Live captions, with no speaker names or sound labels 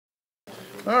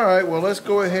All right, well, let's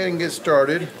go ahead and get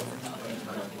started.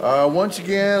 Once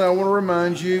again, I want to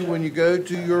remind you when you go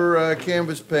to your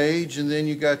Canvas page and then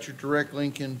you got your direct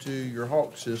link into your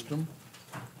Hawk system,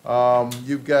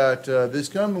 you've got this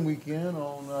coming weekend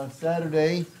on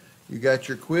Saturday, you got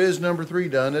your quiz number 3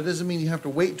 done. That doesn't mean you have to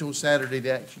wait till Saturday to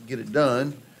actually get it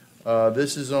done.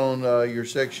 This is on your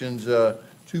sections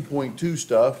 2.2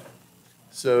 stuff.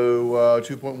 So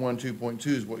 2.1, 2.2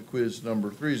 is what quiz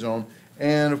number 3 is on.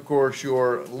 And of course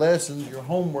your lessons, your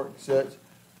homework sets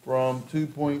from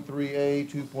 2.3a,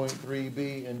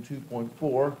 2.3b, and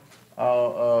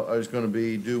 2.4 is going to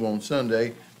be due on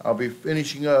Sunday. I'll be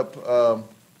finishing up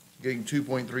getting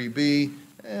 2.3b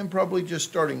and probably just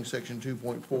starting section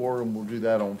 2.4, and we'll do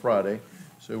that on Friday.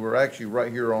 So we're actually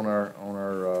right here on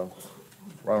our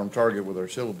right on target with our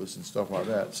syllabus and stuff like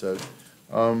that. So.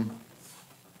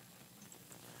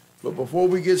 But before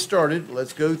we get started,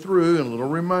 let's go through a little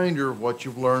reminder of what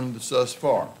you've learned thus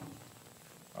far.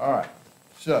 All right,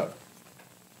 so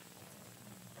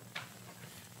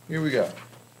here we go.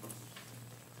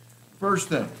 First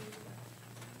thing,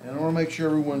 and I want to make sure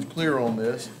everyone's clear on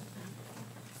this.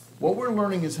 What we're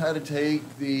learning is how to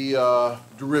take the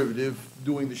derivative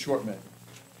doing the short method.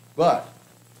 But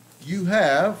you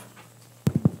have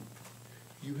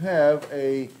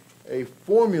a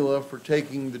formula for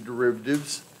taking the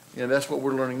derivatives. And that's what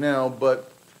we're learning now,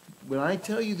 but when I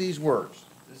tell you these words,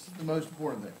 this is the most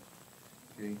important thing,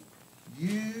 okay?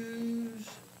 Use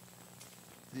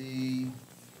the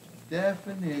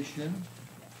definition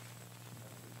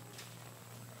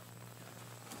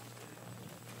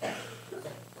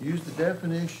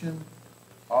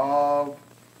of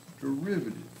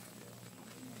derivative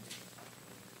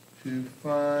to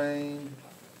find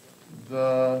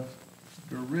the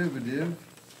derivative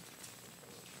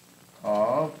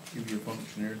of, give you a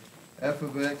function here, f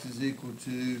of x is equal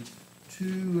to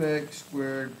 2x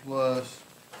squared plus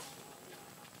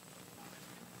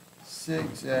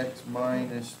 6x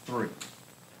minus 3.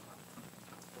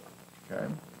 Okay?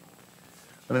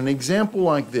 And an example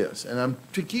like this, and I'm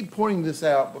to keep pointing this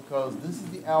out because this is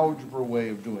the algebra way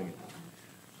of doing it.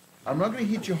 I'm not going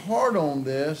to hit you hard on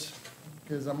this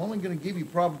because I'm only going to give you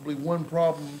probably one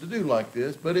problem to do like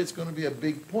this, but it's going to be a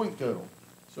big point total.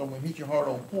 So I'm going to hit you hard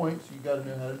on points. You've got to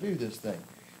know how to do this thing.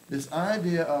 This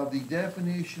idea of the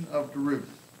definition of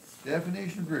derivative.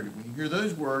 Definition of derivative. When you hear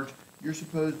those words, you're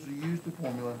supposed to use the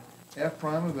formula f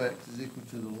prime of x is equal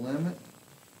to the limit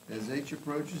as h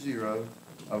approaches 0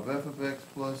 of f of x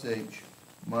plus h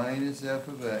minus f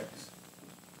of x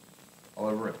all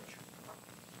over h.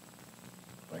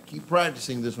 I keep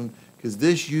practicing this one because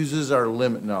this uses our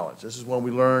limit knowledge. This is when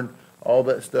we learned all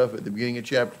that stuff at the beginning of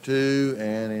chapter 2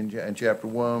 and in chapter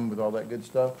 1 with all that good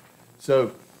stuff.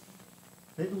 So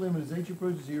take the limit as h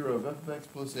approaches 0 of f of x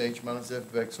plus h minus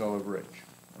f of x all over h.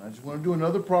 And I just want to do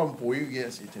another problem for you.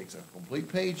 Yes, it takes a complete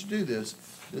page to do this.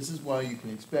 This is why you can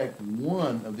expect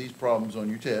one of these problems on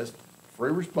your test.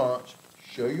 Free response,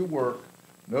 show your work,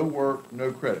 no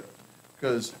credit.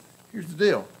 Because here's the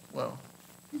deal. Well,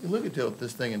 you can look at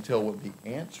this thing and tell what the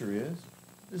answer is.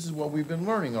 This is what we've been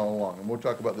learning all along, and we'll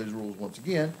talk about these rules once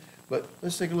again, but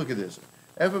let's take a look at this.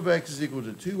 F of x is equal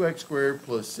to 2x squared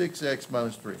plus 6x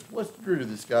minus 3. What's the derivative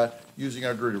of this guy using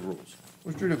our derivative rules?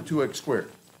 What's the derivative of 2x squared?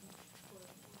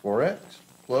 4x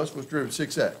plus what's the derivative of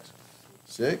 6x?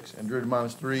 6, and derivative of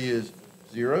minus 3 is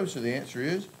 0, so the answer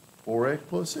is 4x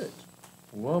plus 6.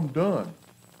 Well, I'm done.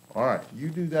 All right, you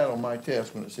do that on my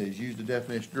test when it says use the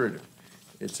definition of derivative.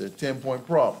 It's a 10-point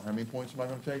problem. How many points am I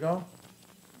going to take off?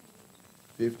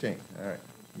 15. All right.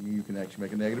 You can actually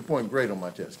make a negative point grade on my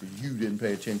test because you didn't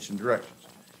pay attention to directions.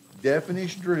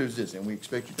 Definition of derivative is this, and we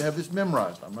expect you to have this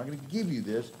memorized. I'm not going to give you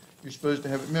this. You're supposed to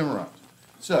have it memorized.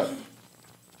 So,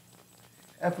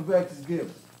 f of x is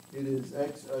given. It is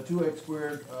 2x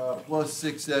squared plus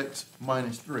 6x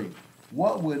minus 3.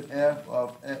 What would f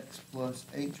of x plus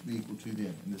h be equal to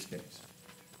then in this case?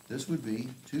 This would be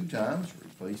 2 times,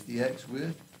 replace the x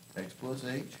with x plus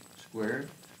h squared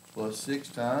plus 6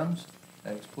 times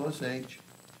x plus h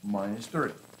minus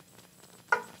 3.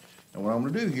 And what I'm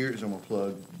going to do here is I'm going to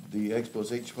plug the x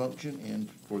plus h function in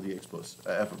for the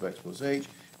f of x plus h,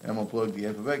 and I'm going to plug the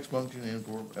f of x function in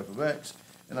for f of x,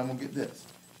 and I'm going to get this.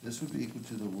 This would be equal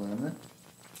to the limit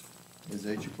as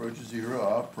h approaches 0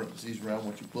 of parentheses around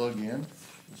what you plug in.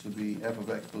 This would be f of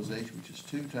x plus h, which is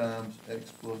 2 times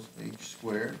x plus h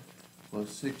squared plus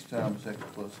 6 times x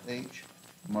plus h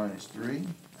minus 3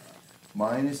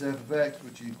 minus f of x,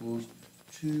 which equals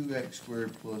 2x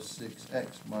squared plus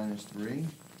 6x minus 3,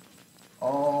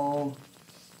 all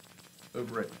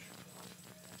over h.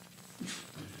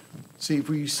 See,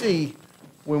 for you see,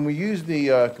 when we use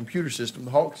the computer system,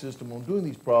 the Hawk system, on doing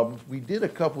these problems, we did a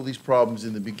couple of these problems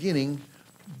in the beginning,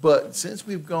 but since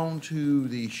we've gone to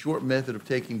the short method of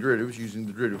taking derivatives, using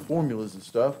the derivative formulas and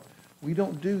stuff, we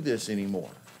don't do this anymore.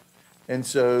 And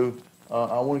so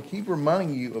I want to keep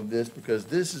reminding you of this because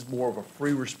this is more of a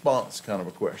free response kind of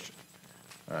a question.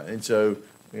 And so,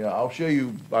 I'll show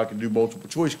you, I can do multiple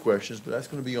choice questions, but that's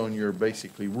going to be on your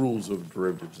basically rules of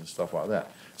derivatives and stuff like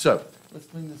that. So let's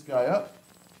clean this guy up.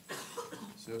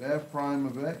 So f prime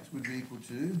of x would be equal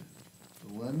to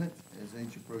the limit as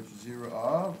h approaches 0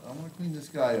 of, I'm going to clean this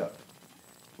guy up.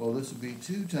 Well, this would be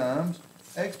 2 times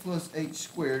x plus h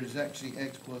squared is actually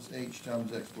x plus h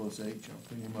times x plus h. I'll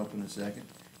clean him up in a second.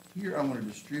 Here I'm going to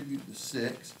distribute the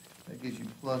 6. That gives you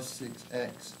plus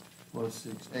 6x plus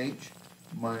 6h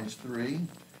minus 3.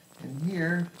 And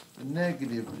here the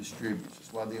negative distributes.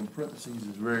 That's why the in parentheses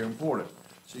is very important.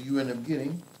 So you end up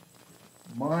getting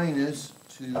minus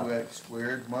 2x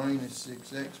squared minus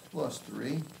 6x plus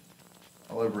 3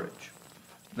 all over h.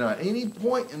 Now, at any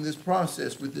point in this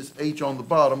process with this h on the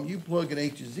bottom, you plug in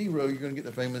h as 0, you're going to get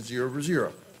the famous 0 over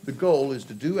 0. The goal is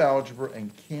to do algebra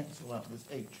and cancel out this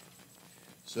h.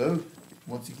 So,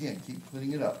 once again, keep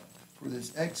cleaning it up. For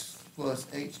this x plus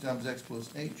h times x plus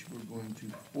h, we're going to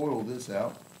FOIL this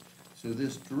out. So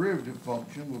this derivative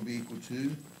function will be equal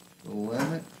to the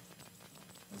limit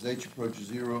as h approaches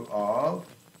 0 of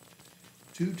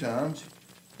 2 times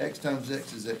x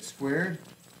is x squared,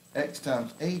 x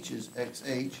times h is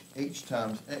xh, h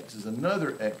times x is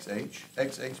another xh,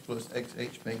 xh plus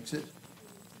xh makes it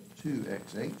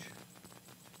 2xh,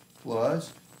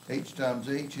 plus h times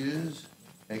h is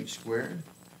h squared,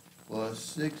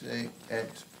 plus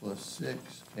 6x plus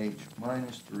 6h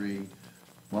minus 3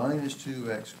 minus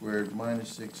 2x squared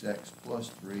minus 6x plus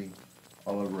 3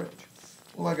 all over h.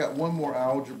 Well, I got one more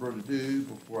algebra to do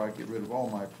before I get rid of all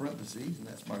my parentheses, and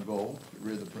that's my goal, get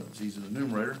rid of the parentheses in the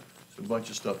numerator, so a bunch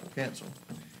of stuff will cancel.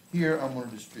 Here, I'm going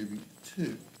to distribute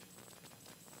 2.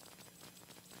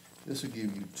 This will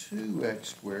give you 2x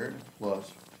squared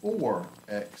plus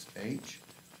 4xh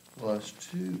plus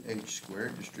 2h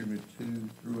squared, distribute 2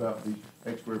 throughout the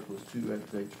x squared plus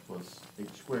 2xh plus h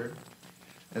squared.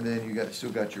 And then you still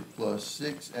got your plus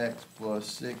 6x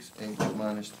plus 6h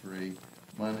minus 3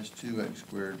 minus 2x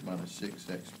squared minus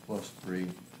 6x plus 3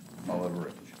 all over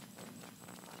h.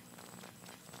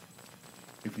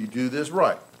 If you do this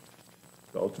right,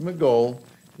 the ultimate goal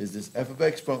is this f of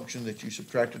x function that you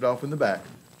subtracted off in the back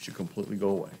should completely go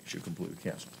away, should completely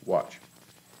cancel. Watch.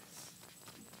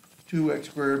 2x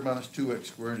squared minus 2x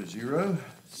squared is 0.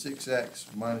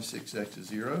 6x minus 6x is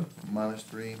 0. Minus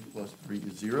 3 plus 3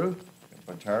 is 0. If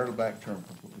I entire the back term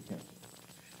completely cancel.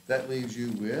 That leaves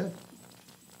you with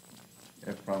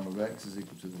f prime of x is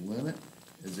equal to the limit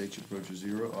as h approaches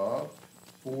 0 of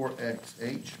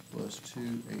 4xh plus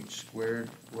 2h squared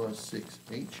plus 6h.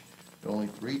 There are only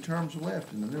 3 terms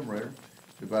left in the numerator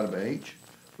divided by h.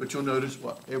 But you'll notice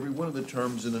what every one of the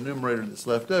terms in the numerator that's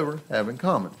left over have in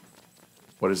common.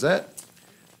 What is that?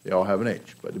 They all have an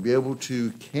h. But to be able to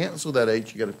cancel that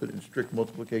h, you got to put it in strict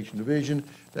multiplication division.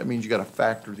 That means you got to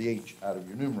factor the h out of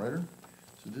your numerator.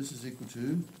 So this is equal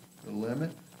to the limit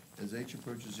as h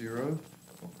approaches 0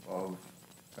 of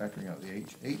factoring out the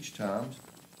h times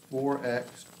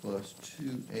 4x plus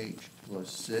 2h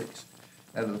plus 6.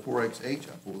 Out of the 4xh,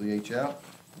 I pull the h out.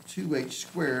 The 2h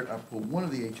squared, I pull one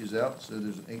of the h's out, so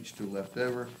there's an h still left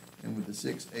over. And with the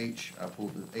 6h, I pull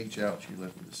the h out, so you're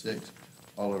left with the 6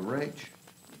 all over h.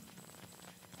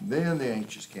 Then the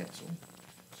h's cancel.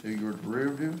 So your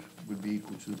derivative would be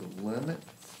equal to the limit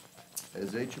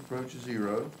as h approaches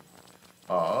 0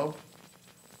 of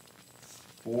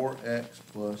 4x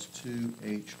plus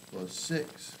 2h plus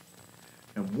 6.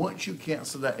 And once you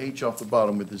cancel that h off the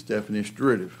bottom with this definition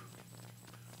derivative,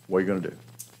 what are you going to do?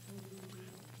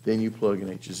 Then you plug in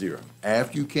h as 0.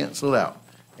 After you cancel it out,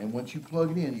 and once you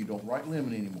plug it in, you don't write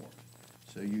limit anymore.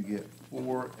 So you get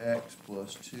 4x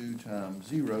plus 2 times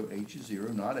 0, h is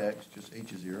 0, not x, just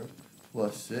h is 0,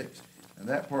 plus 6. And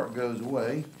that part goes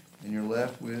away, and you're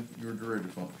left with your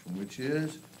derivative function, which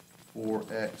is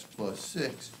 4x plus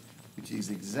 6, which is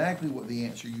exactly what the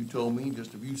answer you told me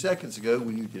just a few seconds ago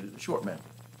when you did it the short method.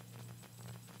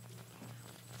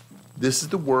 This is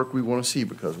the work we want to see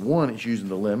because 1, it's using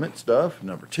the limit stuff.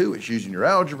 Number 2, it's using your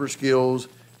algebra skills.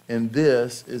 And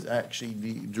this is actually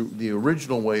the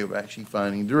original way of actually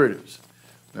finding derivatives.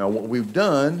 Now, what we've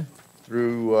done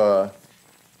through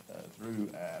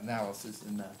analysis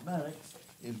in mathematics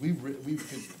is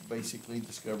we've basically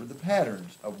discovered the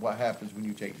patterns of what happens when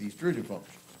you take these derivative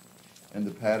functions. And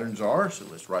the patterns are, so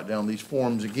let's write down these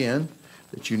forms again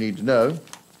that you need to know.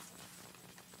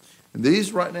 And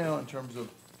these right now, in terms of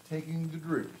taking the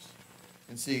derivatives.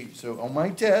 And see, so on my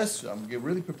test, I'm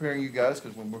really preparing you guys,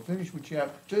 because when we're finished with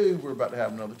chapter 2, we're about to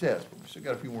have another test. But we've still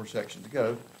got a few more sections to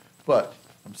go. But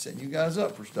I'm setting you guys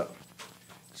up for stuff.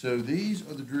 So these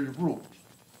are the derivative rules.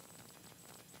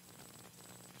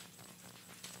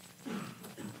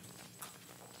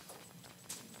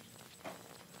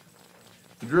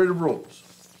 The derivative rules.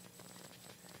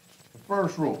 The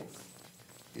first rule,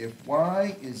 if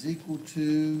y is equal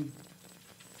to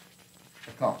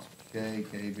a constant, k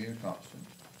being a constant,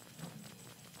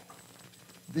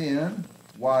 then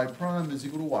y prime is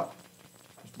equal to what?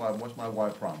 What's my y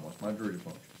prime? What's my derivative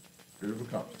function? Derivative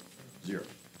of a constant, 0.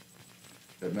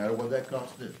 Doesn't matter what that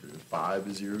constant is. Derivative of 5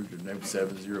 is 0, derivative of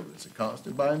 7 is 0, but it's a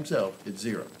constant by himself, it's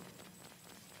 0.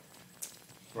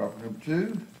 Property number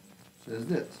 2 says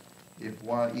this. If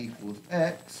y equals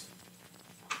x,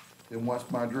 then what's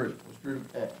my derivative? What's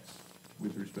derivative of x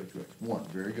with respect to x? 1.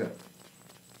 Very good.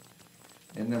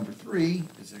 And number 3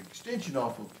 is an extension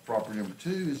off of property number 2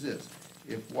 is this.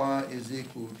 If y is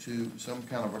equal to some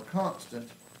kind of a constant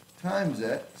times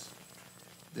x,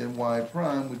 then y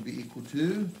prime would be equal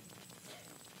to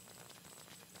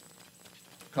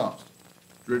constant.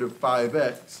 Derivative of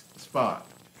 5x is 5.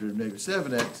 Derivative of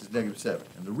 -7x is -7.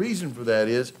 And the reason for that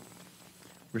is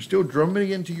we're still drumming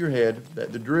it into your head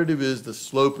that the derivative is the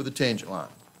slope of the tangent line.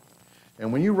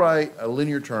 And when you write a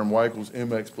linear term, y equals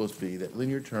mx plus b, that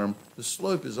linear term, the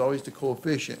slope is always the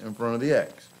coefficient in front of the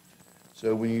x.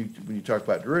 So when you talk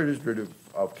about derivatives, derivative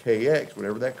of kx,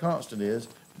 whatever that constant is,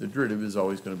 the derivative is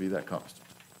always going to be that constant.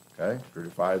 Okay?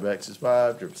 Derivative of 5x is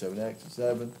 5, derivative of 7x is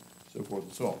 7, so forth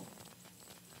and so on.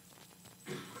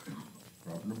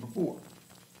 Problem number 4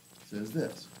 says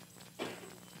this.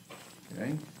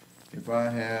 Okay? If I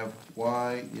have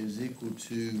y is equal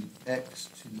to x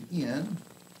to the n,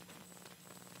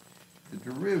 the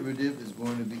derivative is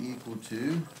going to be equal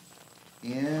to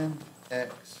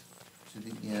nx to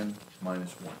the n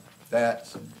minus 1.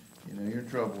 That's, you're in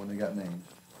trouble when they got names,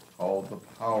 called the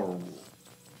power rule.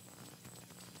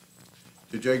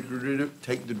 To take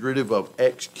the derivative of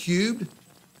x cubed,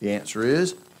 the answer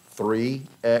is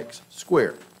 3x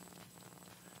squared.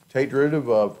 Take derivative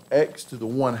of x to the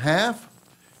 1/2,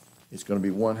 it's going to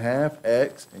be 1/2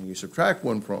 x, and you subtract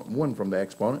 1 from the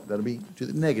exponent, that'll be to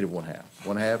the -1/2.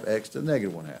 1/2 x to the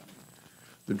 -1/2.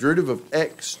 The derivative of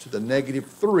x to the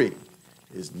 -3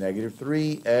 is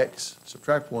 -3x,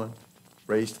 subtract 1,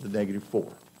 raised to the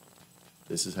 -4.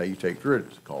 This is how you take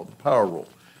derivatives, called the power rule.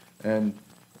 And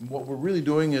what we're really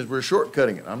doing is we're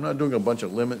shortcutting it. I'm not doing a bunch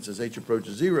of limits as h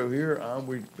approaches 0 here.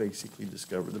 We basically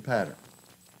discover the pattern.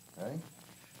 Okay?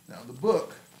 Now the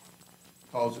book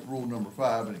calls it rule number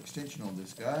 5, an extension on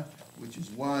this guy, which is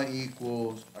y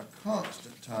equals a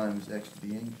constant times x to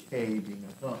the n, k being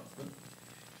a constant.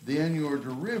 Then your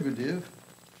derivative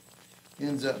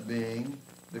ends up being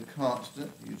the constant,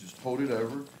 you just hold it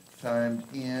over, times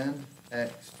n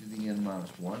x to the n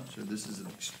minus 1. So this is an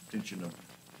extension of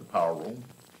the power rule.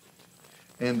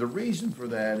 And the reason for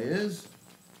that is,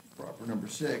 proper number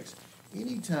 6,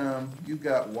 anytime you've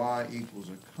got y equals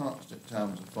a constant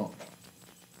times a function,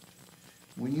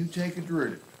 when you take a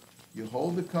derivative, you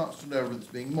hold the constant over that's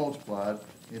being multiplied,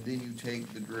 and then you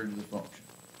take the derivative of the function.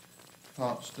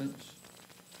 Constants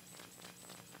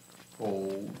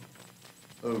hold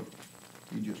over.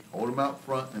 You just hold them out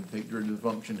front and take the derivative of the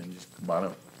function and just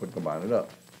combine it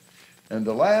up. And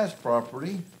the last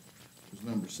property is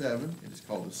number 7. It is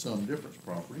called the sum difference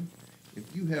property.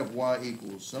 If you have y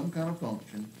equals some kind of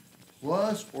function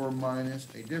plus or minus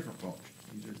a different function,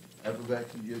 these are f of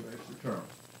x and g of x are terms.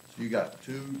 So you got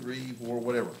 2, 3, 4,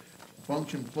 whatever. A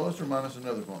function plus or minus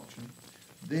another function,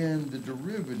 then the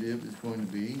derivative is going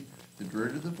to be the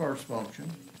derivative of the first function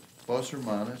plus or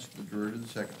minus the derivative of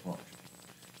the second function.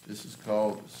 This is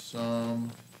called the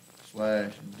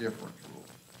sum/difference rule.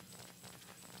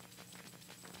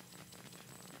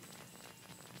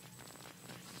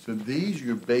 So these are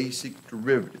your basic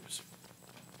derivatives.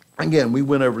 Again, we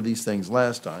went over these things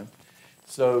last time.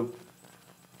 So,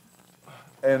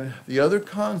 and the other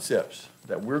concepts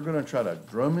that we're going to try to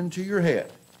drum into your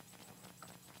head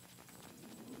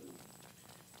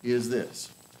is this.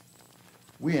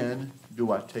 When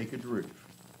do I take a derivative?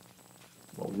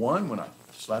 Well, one, when I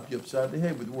slap you upside the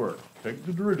head with the word. Take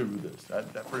the derivative of this.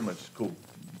 That pretty much is cool.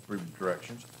 Pretty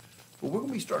directions. But we're going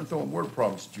to be starting throwing word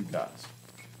problems at you guys.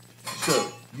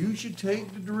 So, you should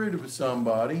take the derivative of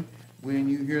somebody when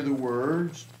you hear the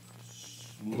words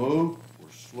slope or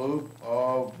slope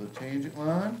of the tangent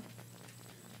line,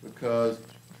 because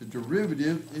the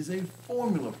derivative is a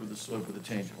formula for the slope of the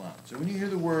tangent line. So when you hear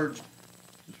the words,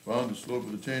 just find the slope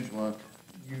of the tangent line,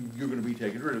 you're going to be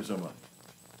taking the derivative of somebody,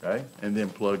 okay? And then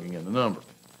plugging in the number.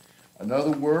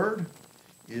 Another word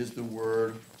is the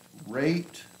word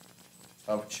rate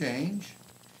of change.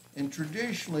 And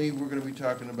traditionally, we're going to be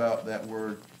talking about that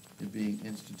word as being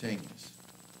instantaneous.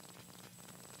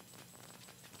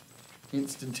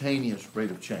 Instantaneous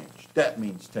rate of change. That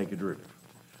means take a derivative.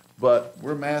 But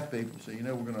we're math people, so you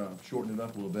know we're going to shorten it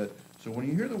up a little bit. So when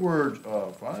you hear the words,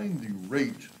 find the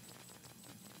rate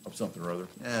of something or other,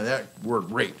 that word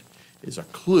rate is a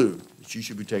clue that you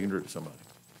should be taking a derivative of somebody.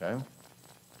 Okay?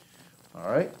 All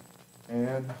right?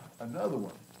 And another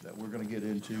one that we're going to get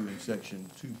into in section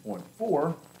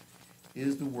 2.4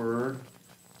 is the word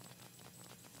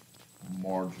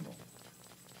marginal.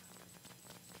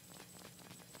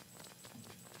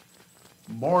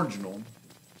 Marginal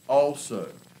also,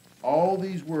 all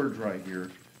these words right here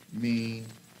mean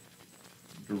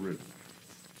derivative.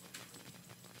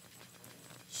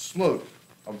 Slope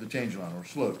of the change line, or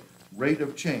slope, rate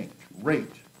of change,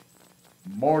 rate,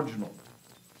 marginal,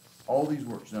 all these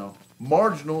words. Now,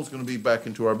 marginal is going to be back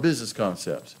into our business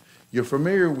concepts. You're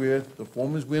familiar with the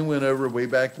formulas we went over way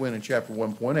back when in chapter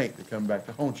 1.8 that come back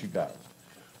to haunt you guys.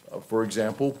 For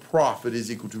example, profit is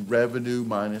equal to revenue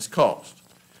minus cost.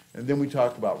 And then we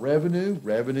talk about revenue.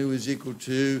 Revenue is equal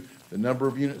to the number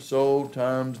of units sold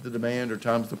times the demand or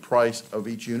times the price of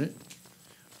each unit.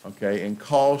 Okay, and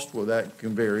cost, well, that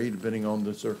can vary depending on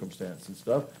the circumstance and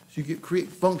stuff. So you create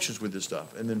functions with this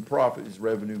stuff. And then profit is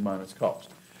revenue minus cost.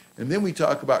 And then we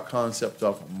talk about concepts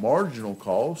of marginal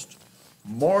cost,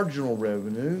 marginal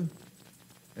revenue,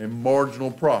 and marginal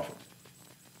profit.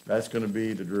 That's going to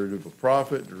be the derivative of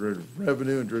profit, derivative of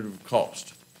revenue, and derivative of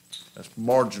cost. That's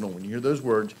marginal. When you hear those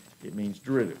words, it means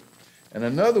derivative. And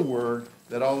another word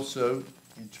that also,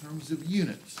 in terms of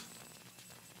units,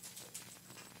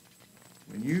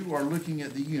 when you are looking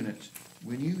at the units,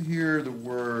 when you hear the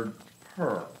word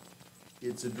per,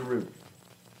 it's a derivative.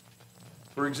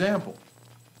 For example,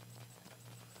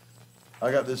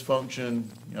 I got this function,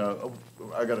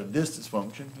 I got a distance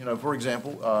function. For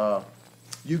example,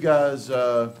 you guys,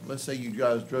 let's say you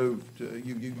guys drove to,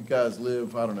 you guys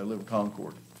live, I don't know, live in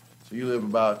Concord. So you live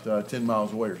about 10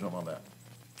 miles away or something like that.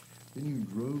 Then you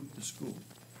drove to school.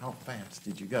 How fast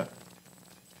did you go?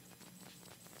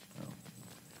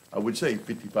 I would say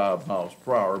 55 miles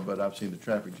per hour, but I've seen the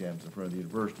traffic jams in front of the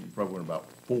university. You probably went about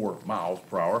 4 miles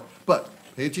per hour. But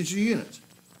pay attention to units.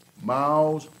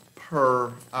 Miles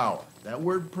per hour. That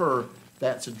word per,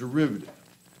 that's a derivative.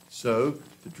 So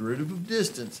the derivative of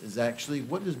distance is actually,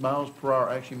 what does miles per hour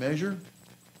actually measure?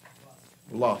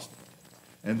 Velocity.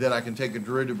 And then I can take a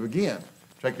derivative again.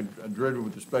 Take a derivative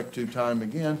with respect to time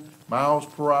again. Miles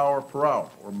per hour,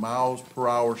 or miles per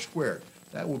hour squared.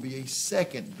 That will be a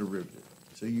second derivative.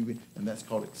 So and that's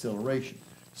called acceleration.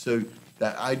 So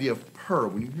that idea of per,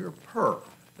 when you hear per,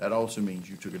 that also means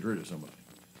you took a derivative of somebody.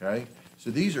 Okay?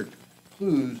 So these are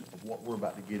clues of what we're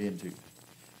about to get into.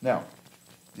 Now,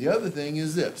 the other thing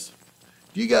is this.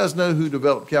 Do you guys know who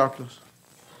developed calculus?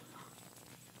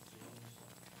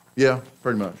 Yeah,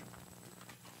 pretty much.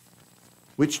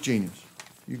 Which genius?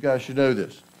 You guys should know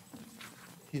this.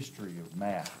 History of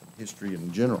math, history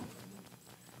in general.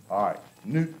 All right,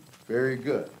 Newton, very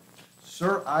good.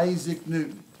 Sir Isaac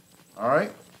Newton, all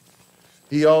right?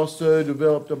 He also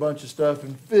developed a bunch of stuff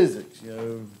in physics,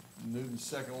 Newton's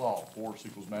second law, force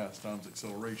equals mass times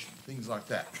acceleration, things like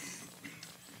that.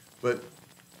 But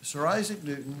Sir Isaac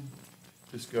Newton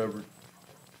discovered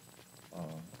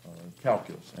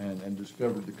calculus and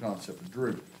discovered the concept of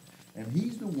derivative. And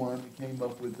he's the one that came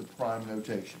up with the prime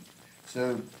notation.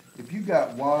 So if you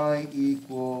got y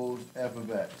equals f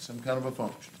of x, some kind of a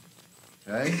function,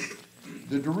 okay,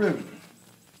 the derivative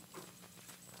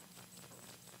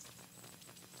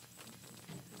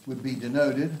would be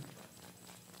denoted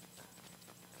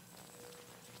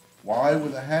y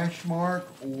with a hash mark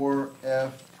or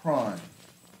f prime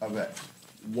of x.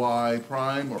 Y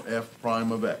prime or f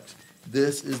prime of x.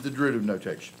 This is the derivative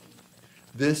notation.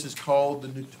 This is called the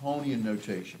Newtonian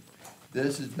notation.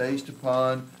 This is based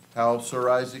upon how Sir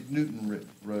Isaac Newton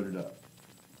wrote it up.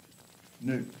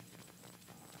 Newton.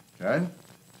 Okay?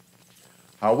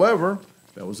 However,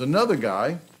 there was another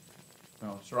guy.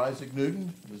 Now, Sir Isaac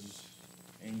Newton was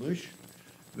English.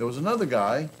 There was another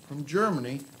guy from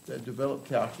Germany that developed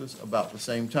calculus about the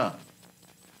same time.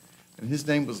 And his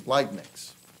name was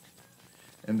Leibniz.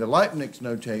 And the Leibniz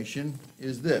notation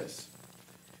is this.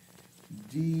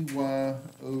 dy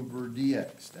over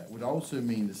dx. That would also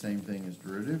mean the same thing as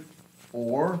derivative,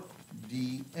 or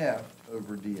df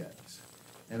over dx.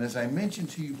 And as I mentioned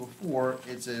to you before,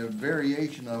 it's a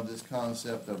variation of this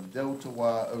concept of delta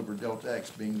y over delta x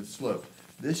being the slope.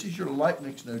 This is your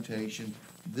Leibniz notation.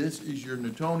 This is your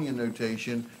Newtonian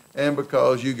notation. And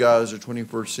because you guys are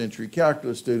 21st century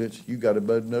calculus students, you got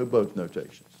to know both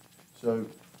notations. So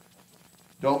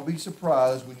don't be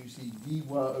surprised when you see dy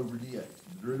over dx,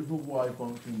 the derivative of y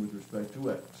function with respect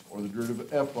to x, or the derivative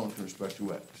of f function with respect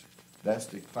to x. That's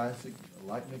the classic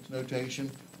Leibniz notation.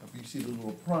 If you see the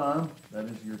little prime, that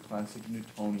is your classic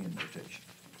Newtonian notation.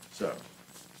 So,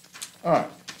 all right.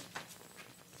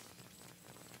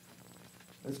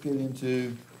 Let's get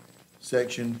into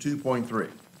section 2.3.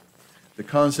 The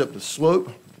concept of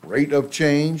slope, rate of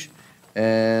change,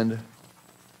 and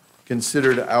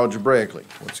considered algebraically.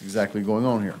 What's exactly going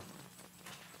on here?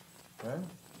 Okay.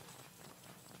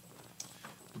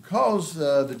 Because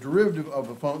the derivative of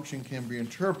a function can be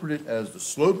interpreted as the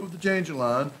slope of the tangent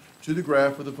line to the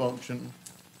graph of the function,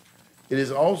 it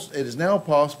is now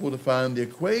possible to find the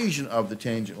equation of the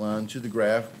tangent line to the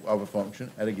graph of a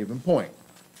function at a given point.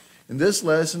 In this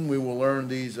lesson, we will learn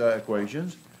these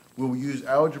equations. We will use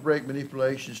algebraic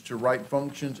manipulations to write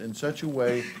functions in such a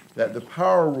way that the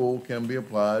power rule can be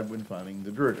applied when finding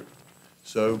the derivative.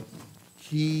 So,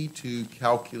 key to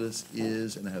calculus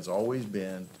is, and has always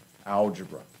been,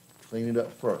 algebra. Clean it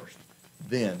up first,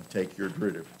 then take your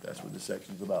derivative. That's what this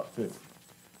section is about too.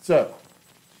 So,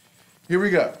 here we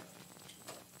go.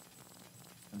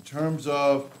 In terms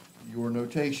of your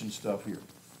notation stuff here.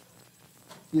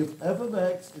 If f of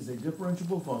x is a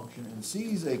differentiable function and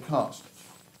c is a constant,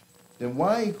 then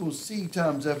y equals c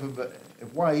times f of x.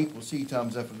 If y equals c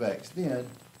times f of x, then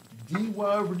dy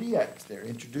over dx, they're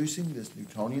introducing this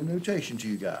Newtonian notation to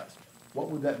you guys. What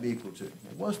would that be equal to?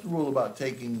 Well, what's the rule about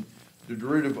taking the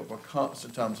derivative of a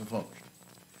constant times a function?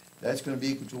 That's going to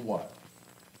be equal to what?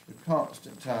 The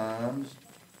constant times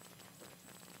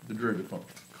the derivative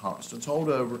function. Constants hold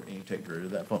over, and you take the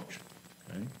derivative of that function.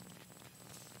 Okay?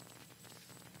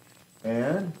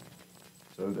 And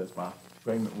so that's my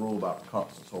payment rule about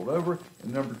constants hold over.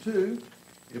 And number two,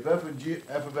 if f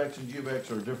of x and g of x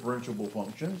are differentiable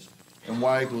functions, and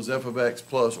y equals f of x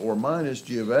plus or minus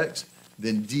g of x,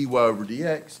 then dy over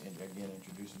dx, and again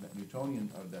introducing that Newtonian,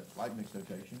 or that Leibniz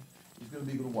notation, is going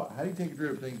to be equal to what? How do you take a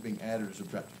derivative of things being added or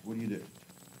subtracted? What do you do?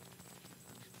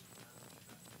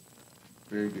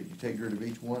 Very good. You take derivative of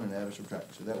each one and add or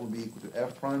subtract. So that would be equal to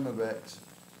f prime of x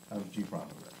times g prime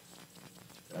of x.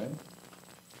 Okay?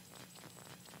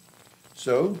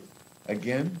 So,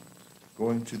 again,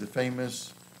 going to the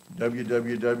famous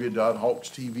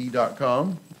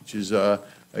www.hawkstv.com, which is,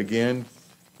 again,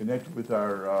 connected with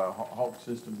our Hawk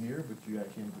system here, but you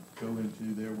can go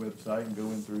into their website and go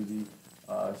in through the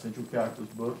Essential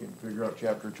Calculus book and figure out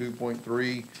chapter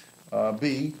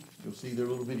 2.3b. You'll see their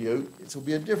little video. This will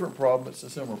be a different problem. It's a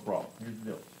similar problem. Here's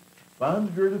the deal. Find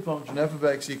the derivative function f of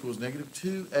x equals negative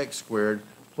 2x squared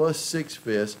plus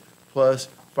 6/5 plus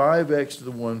 5x to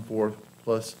the 1/4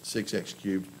 plus 6x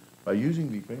cubed by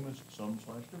using the famous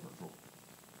sum/difference rule.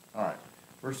 All right.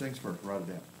 First things first, write it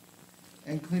down.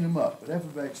 And clean them up. But f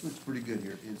of x looks pretty good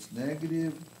here. It's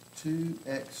negative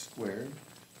 2x squared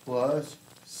plus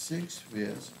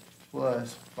 6/5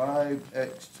 plus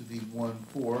 5x to the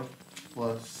 1/4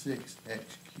 plus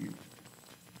 6x cubed.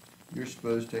 You're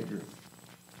supposed to take derivative.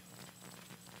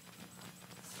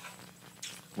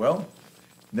 Well,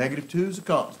 negative 2 is a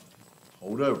constant.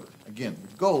 Hold over. Again, the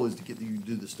goal is to get you to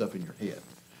do this stuff in your head.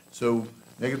 So,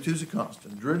 negative 2 is a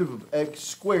constant. The derivative of x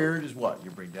squared is what?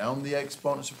 You bring down the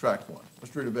exponent, subtract 1. What's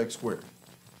the derivative of x squared?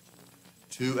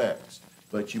 2x.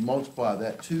 But you multiply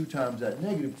that 2 times that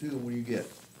negative 2, and what do you get?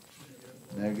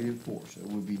 Negative 4. So it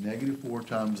would be negative 4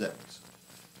 times x.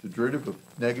 The derivative of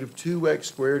negative 2x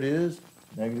squared is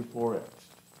negative 4x.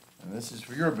 And this is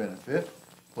for your benefit.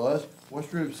 Plus, what's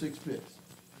the derivative of 6/5?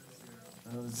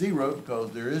 0,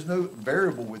 because there is no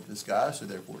variable with this guy, so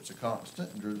therefore it's a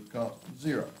constant, and derivative of constant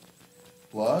 0.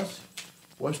 Plus,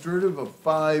 what's the derivative of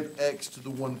 5x to the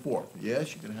 1/4?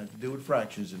 Yes, you're going to have to deal with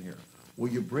fractions in here.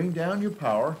 Well, you bring down your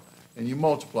power, and you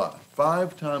multiply.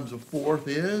 5 times a fourth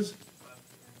is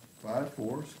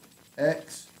 5/4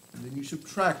 x, and then you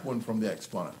subtract 1 from the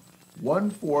exponent.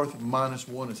 1/4 minus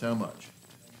 1 is how much?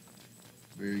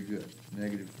 Very good,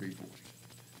 negative 3/4.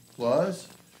 Plus,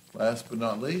 last but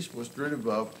not least, what's the derivative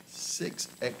of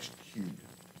 6x cubed?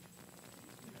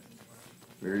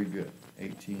 Very good,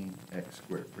 18x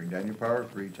squared. Bring down your power,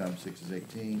 3 times 6 is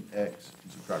 18, x,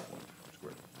 and subtract 1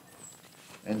 squared.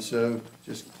 And so,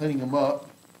 just cleaning them up,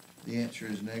 the answer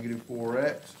is negative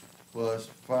 4x plus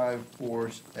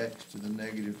 5/4 x to the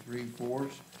negative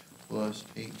 3/4 plus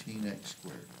 18x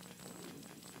squared.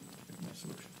 That's my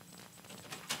solution.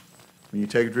 When you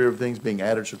take a derivative of things being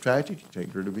added or subtracted, you take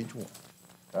a derivative of each one.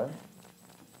 Okay?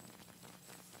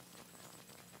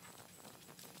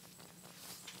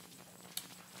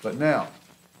 But now,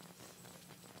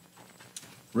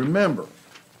 remember,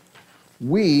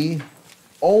 we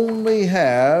only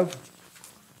have,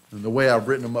 and the way I've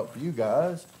written them up for you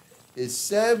guys, is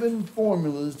 7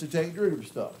 formulas to take derivative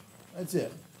stuff. That's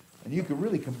it. And you can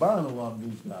really combine a lot of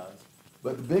these guys.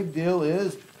 But the big deal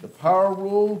is the power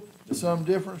rule, the sum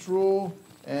difference rule,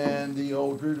 and the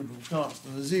old derivative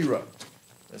constant of 0.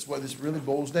 That's what this really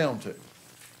boils down to.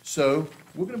 So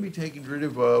we're going to be taking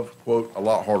derivative of, quote, a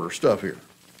lot harder stuff here.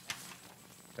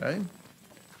 Okay?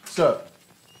 So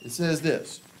it says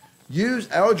this. Use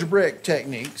algebraic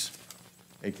techniques,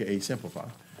 aka simplify,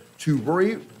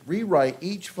 to rewrite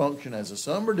each function as a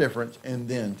sum or difference and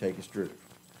then take its derivative.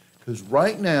 Because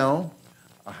right now,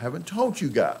 I haven't taught you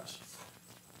guys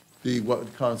the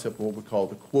concept of what we call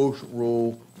the quotient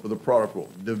rule or the product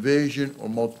rule, division or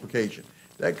multiplication.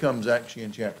 That comes actually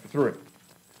in chapter 3.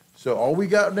 So all we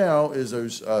got now is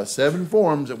those 7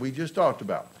 forms that we just talked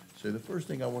about. So the first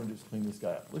thing I want to do is clean this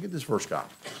guy up. Look at this first guy.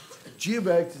 G of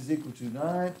x is equal to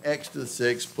 9x to the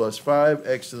 6th plus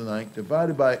 5x to the 9th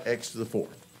divided by x to the 4th.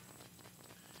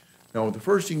 Now, the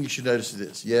first thing you should notice is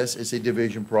this. Yes, it's a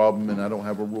division problem, and I don't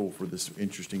have a rule for this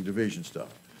interesting division stuff.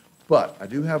 But I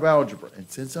do have algebra, and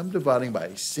since I'm dividing by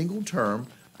a single term,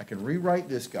 I can rewrite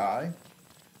this guy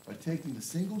by taking the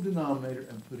single denominator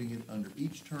and putting it under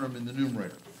each term in the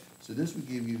numerator. So this would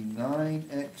give you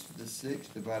 9x to the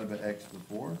 6th divided by x to the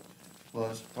 4th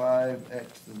plus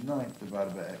 5x to the 9th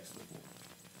divided by x to the 4th.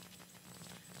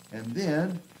 And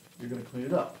then you're going to clean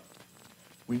it up.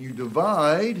 When you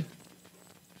divide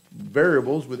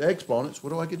variables with exponents, what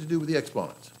do I get to do with the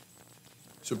exponents?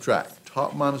 Subtract.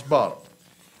 Top minus bottom.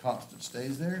 Constant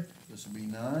stays there. This will be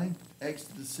 9. X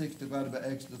to the 6th divided by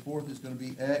x to the 4th is going to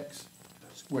be x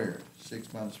squared.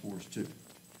 6 minus 4 is 2.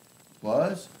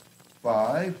 Plus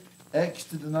 5. X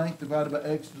to the 9th divided by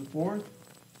x to the 4th.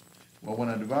 Well, when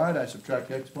I divide, I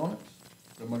subtract exponents.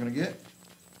 What am I going to get?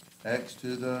 X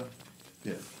to the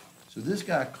 5th. So this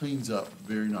guy cleans up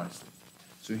very nicely.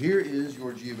 So here is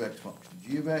your g of x function.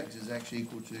 G of x is actually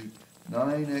equal to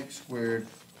 9x squared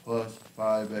plus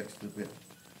 5x to the 5th.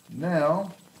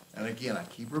 Now, and again, I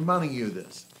keep reminding you of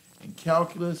this. In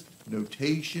calculus,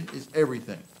 notation is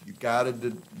everything. You've got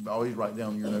to always write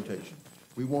down your notation.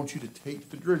 We want you to take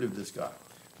the derivative of this guy.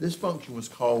 This function was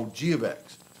called g of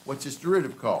x. What's its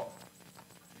derivative called?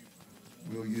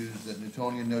 We'll use the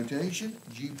Newtonian notation,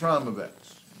 g prime of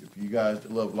x. If you guys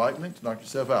that love Leibniz, knock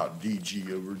yourself out,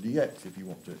 dg over dx if you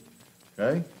want to.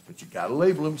 Okay? But you got to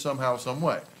label them somehow, some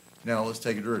way. Now let's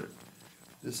take a derivative.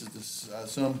 This is the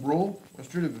sum rule. What's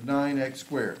the derivative of 9x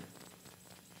squared?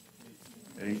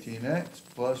 18x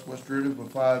plus what's the derivative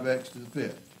of 5x to the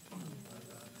 5th?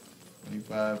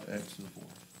 25x to the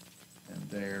 4th. And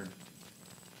there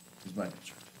is my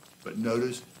answer. But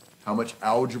notice how much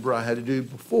algebra I had to do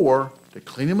before to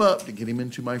clean him up, to get him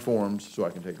into my forms so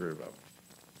I can take derivative of him.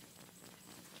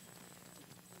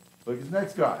 Look at the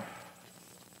next guy.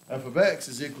 F of x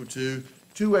is equal to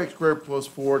 2x squared plus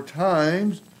 4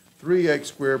 times 3x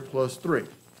squared plus 3.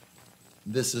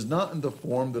 This is not in the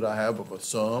form that I have of a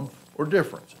sum or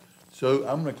difference. So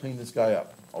I'm going to clean this guy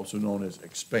up, also known as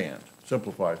expand.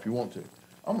 Simplify if you want to.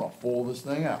 I'm going to FOIL this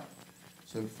thing out.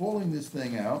 So FOILing this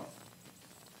thing out,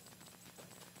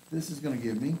 this is going to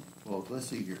give me, well, let's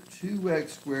see here, 2x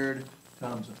squared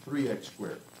times 3x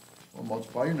squared. Well,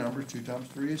 multiply your numbers. 2 times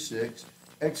 3 is 6.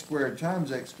 X squared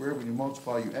times x squared. When you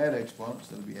multiply, you add exponents.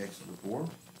 That'll be x to the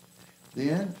 4th.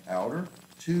 Then, outer,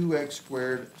 2x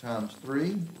squared times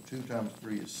 3. 2 times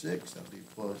 3 is 6. That'll be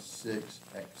plus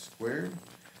 6x squared.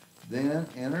 Then,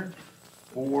 enter,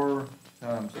 4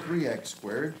 times 3x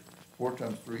squared. 4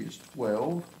 times 3 is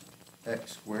 12,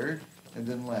 x squared. And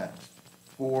then last,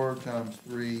 4 times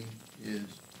 3 is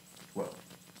 12.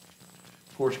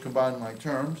 Of course, combine my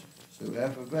terms. So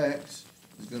f of x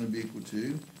is going to be equal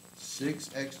to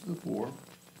 6x to the 4th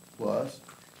plus,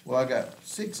 well, I got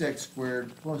 6x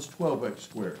squared plus 12x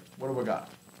squared. What have I got?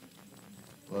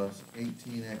 Plus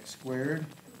 18x squared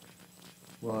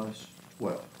plus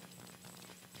 12.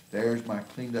 There's my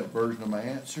cleaned up version of my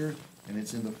answer, and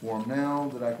it's in the form now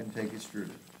that I can take its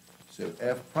derivative. So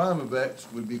f prime of x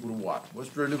would be equal to what? What's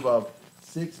the derivative of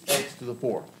 6x to the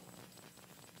 4th?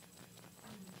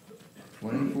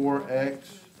 24x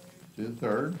to the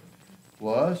 3rd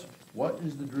plus, what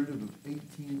is the derivative of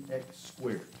 18x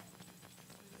squared?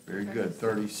 Very good,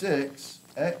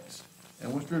 36x.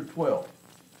 And what's the derivative of 12?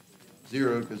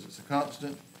 0, because it's a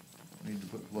constant. I need to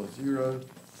put plus 0,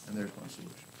 and there's my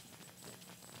solution.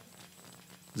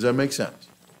 Does that make sense?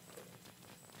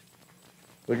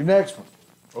 Look at the next one.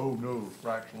 Oh no,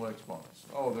 fractional exponents.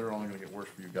 Oh, they're only going to get worse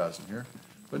for you guys in here.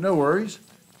 But no worries.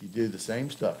 You do the same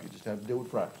stuff. You just have to deal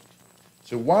with fractions.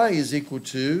 So y is equal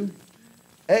to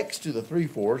x to the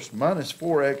 3/4 minus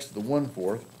 4x to the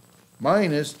 1/4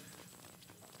 minus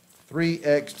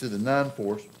 3x to the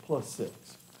 9/4 plus 6.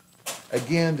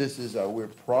 Again, this is a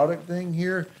weird product thing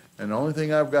here, and the only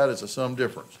thing I've got is a sum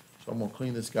difference. So I'm going to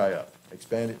clean this guy up,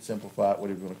 expand it, simplify it,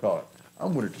 whatever you want to call it.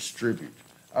 I'm going to distribute.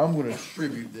 I'm going to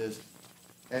distribute this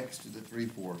x to the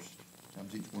 3/4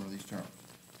 times each one of these terms.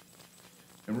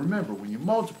 And remember, when you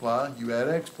multiply, you add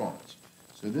exponents.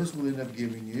 So this will end up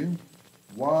giving you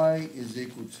y is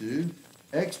equal to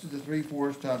x to the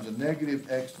 3/4 times a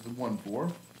negative x to the 1/4.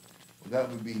 Well, that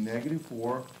would be negative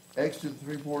 4. X to the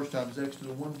 3/4 times x to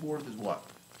the 1/4 is what?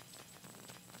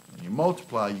 When you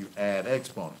multiply, you add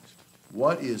exponents.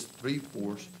 What is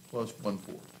 3/4 plus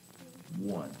 1/4?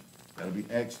 1. That'll be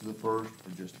x to the first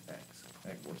or just x.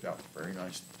 That worked out very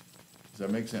nicely. Does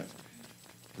that make sense?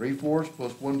 3/4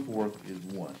 plus 1/4 is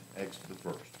 1, x to the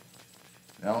first.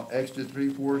 Now, x to the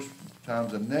 3/4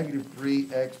 times a negative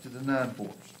 3x to the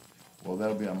 9/4. Well,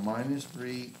 that'll be a minus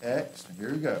 3x.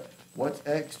 Here we go. What's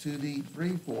x to the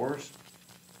 3/4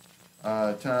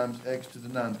 times x to the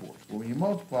 9/4? Well, when you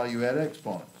multiply, you add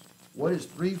exponents. What is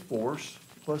 3/4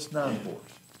 plus 9/4?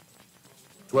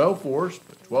 12/4,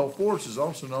 but 12/4 is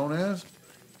also known as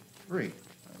 3.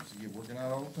 So you're working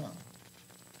out all the time.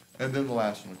 And then the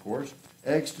last one, of course,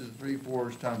 x to the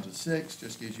 3/4 times a 6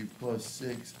 just gives you plus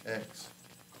 6x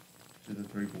to the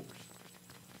 3/4.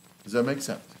 Does that make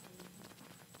sense?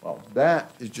 Well,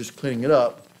 that is just cleaning it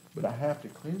up, but I have to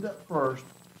clean it up first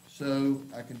so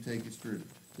I can take its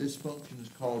derivative. This function is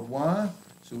called y,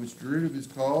 so its derivative is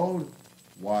called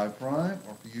y prime,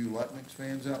 or for you Latinx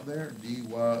fans out there, dy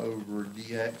over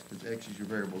dx, because x is your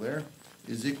variable there,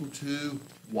 is equal to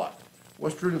what?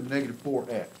 What's the derivative of negative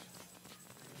 4x?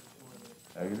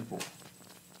 Negative 4.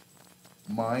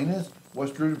 Minus,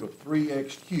 what's the derivative of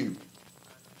 3x cubed?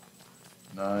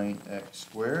 9x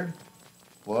squared.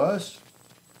 Plus,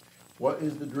 what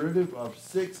is the derivative of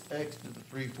 6x to the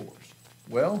 3/4?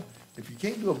 Well, if you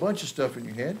can't do a bunch of stuff in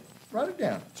your head, write it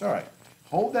down. It's all right.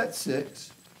 Hold that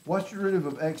 6. What's the derivative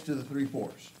of x to the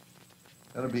 3/4?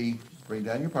 That'll be, bring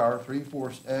down your power,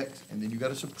 3/4 x, and then you got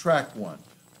to subtract 1.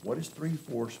 What is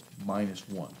 3/4 minus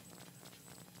 1?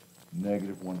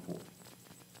 Negative 1/4.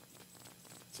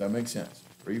 Does that make sense?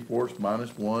 3/4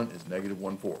 minus 1 is negative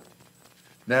 1/4.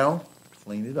 Now,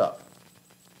 clean it up.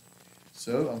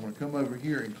 So I'm going to come over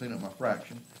here and clean up my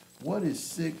fraction. What is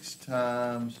 6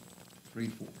 times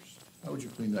 3/4? How would you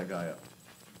clean that guy up?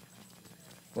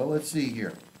 Well, let's see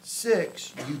here.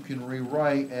 6 you can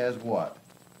rewrite as what?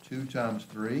 2 times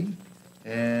 3.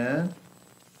 And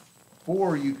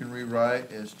 4 you can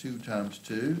rewrite as 2 times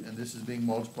 2. And this is being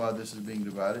multiplied, this is being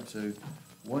divided. So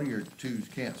one of your 2's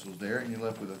cancels there, and you're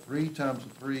left with a 3 times a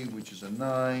 3, which is a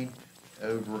 9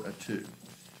 over a 2.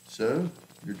 So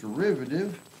your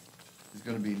derivative is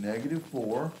going to be negative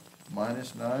 4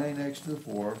 minus 9x to the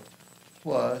 4th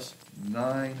plus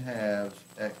 9/2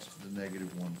 x to the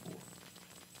negative 1/4.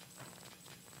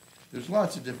 There's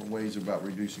lots of different ways about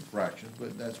reducing fractions,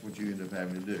 but that's what you end up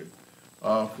having to do.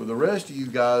 For the rest of you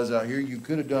guys out here, you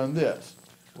could have done this.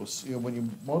 Well, see, when you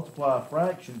multiply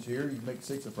fractions here, you make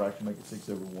 6 a fraction, make it 6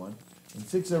 over 1. And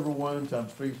 6 over 1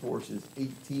 times 3/4 is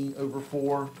 18 over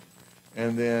 4.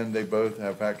 And then they both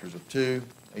have factors of 2.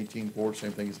 18/4,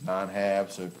 same thing as 9/2.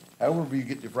 So however you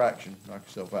get your fraction, knock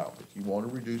yourself out. But you want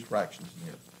to reduce fractions in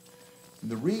here.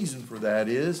 And the reason for that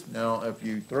is, now if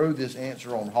you throw this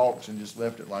answer on Hawks and just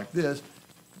left it like this,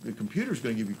 the computer's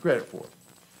going to give you credit for it.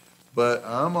 But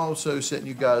I'm also setting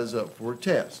you guys up for a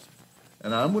test.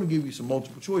 And I'm going to give you some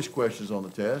multiple choice questions on the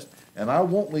test. And I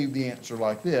won't leave the answer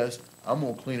like this. I'm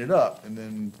going to clean it up and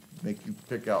then make you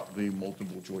pick out the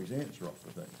multiple choice answer off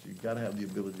the thing. So you've got to have the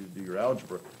ability to do your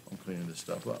algebra on cleaning this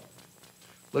stuff up.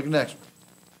 Look at the next one.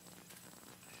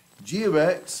 G of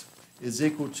x is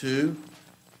equal to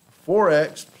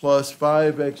 4x plus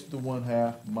 5x to the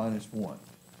 1/2 minus 1,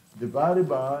 divided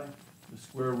by the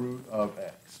square root of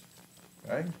x.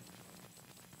 Okay?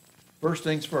 First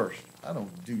things first, I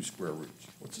don't do square roots.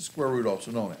 What's the square root also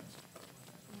known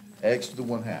as? X to the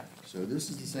 1/2. So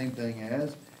this is the same thing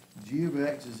as g of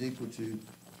x is equal to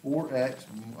 4x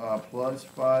plus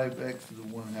 5x to the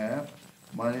 1/2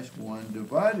 minus 1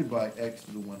 divided by x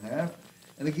to the 1/2.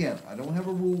 And again, I don't have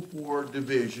a rule for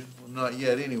division, well, not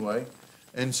yet anyway.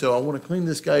 And so I want to clean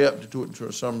this guy up to do it to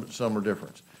a sum or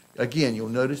difference. Again, you'll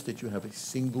notice that you have a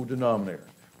single denominator.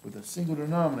 With a single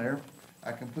denominator,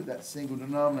 I can put that single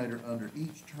denominator under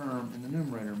each term in the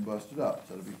numerator and bust it up.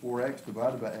 So it'll be 4x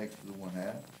divided by x to the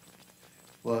 1/2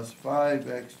 plus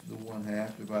 5x to the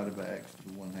 1/2 divided by x to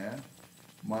the 1/2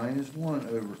 minus 1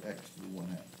 over x to the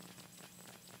 1/2.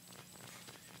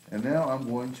 And now I'm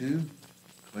going to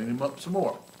clean them up some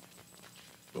more.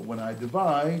 But when I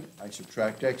divide, I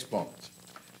subtract exponents.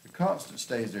 The constant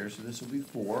stays there, so this will be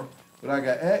 4. But I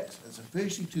got x, that's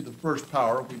officially to the first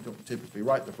power. We don't typically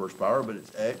write the first power, but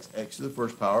it's x to the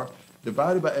first power,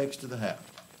 divided by x to the half.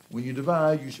 When you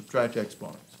divide, you subtract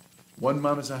exponents. 1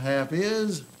 minus a half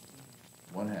is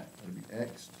 1/2. That'll be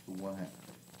x to the 1/2.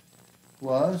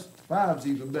 Plus, 5's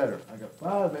even better. I got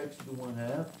 5x to the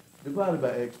 1/2 divided by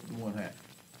x to the 1/2.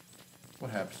 What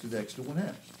happens to the x to the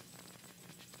 1/2?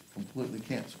 Completely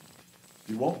cancel. If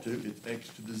you want to, it's x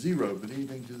to the 0, but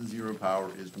anything to the 0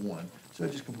 power is 1. So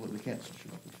it just completely cancels.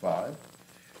 Should be 5.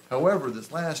 However,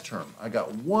 this last term, I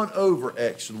got 1 over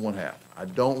x to the 1/2. I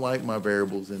don't like my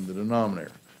variables in the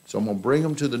denominator. So I'm going to bring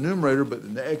them to the numerator, but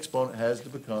then the exponent has to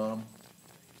become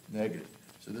negative.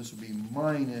 So this will be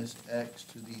minus x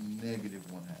to the negative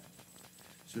 1/2.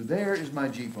 So there is my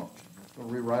g function. I'm going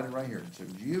to rewrite it right here. So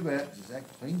g of x, is that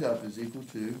cleaned up, is equal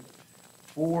to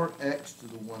 4x to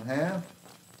the 1/2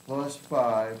 plus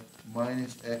 5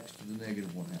 minus x to the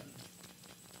negative 1/2.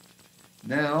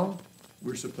 Now,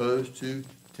 we're supposed to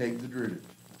take the derivative,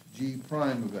 g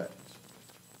prime of x.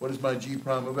 What is my g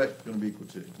prime of x going to be equal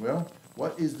to? Well,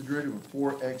 what is the derivative of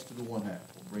 4x to the 1/2?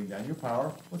 Well, bring down your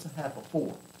power. What's a half of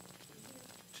 4?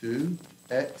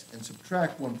 2x, and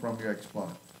subtract 1 from your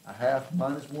exponent. A half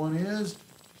minus 1 is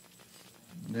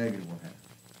negative 1/2.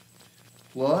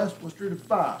 Plus, what's the root of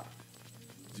 5?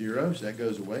 0, so that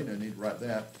goes away. No need to write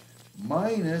that.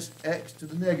 Minus x to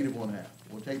the negative 1/2.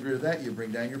 We'll take rid of that. You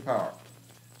bring down your power.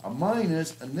 A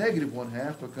minus a negative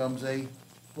 1/2 becomes a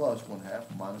plus 1/2.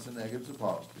 Minus a negative is a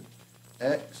positive.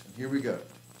 X, and here we go.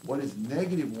 What is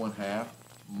negative 1/2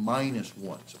 minus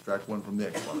 1? Subtract 1 from the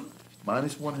exponent.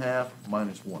 Minus 1/2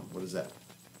 minus 1. What is that?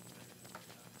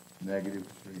 Negative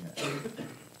 3/2.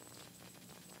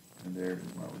 And there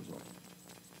is my result.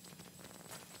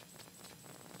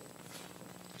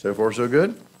 So far, so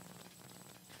good?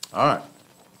 All right.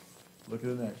 Look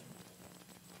at the next one.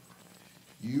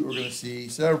 You are going to see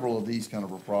several of these kind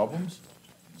of problems.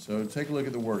 So take a look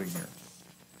at the wording here.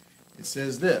 It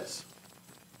says this.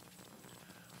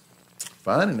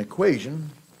 Find the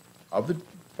equation of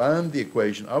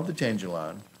the tangent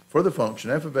line for the function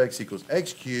f of x equals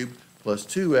x cubed plus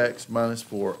 2x minus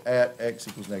 4 at x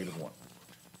equals negative 1.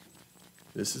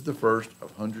 This is the first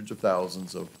of hundreds of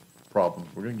thousands of problems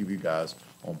we're going to give you guys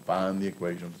on find the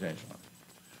equation of the tangent line.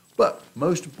 But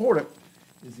most important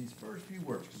is these first few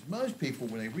words, because most people,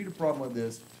 when they read a problem like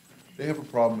this, they have a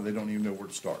problem and they don't even know where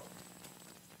to start.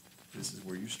 This is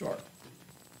where you start.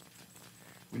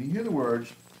 When you hear the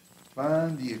words,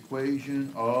 find the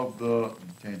equation of the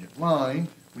tangent line,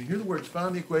 when you hear the words,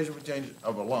 find the equation of a tangent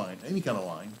of a line, any kind of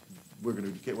line, we're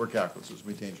calculus, so it's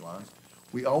going to be tangent lines,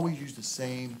 we always use the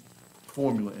same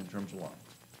formula in terms of lines.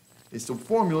 It's the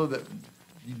formula that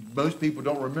most people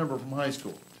don't remember from high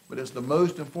school, but it's the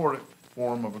most important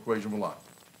form of equation of a line.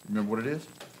 Remember what it is?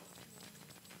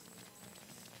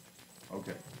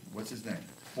 Okay, what's his name?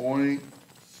 Point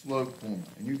slope formula.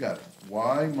 And you got it.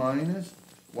 Y minus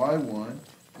y1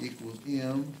 equals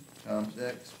m times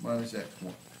x minus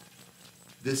x1.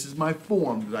 This is my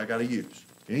form that I got to use.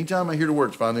 Anytime I hear the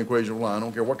words find the equation of a line, I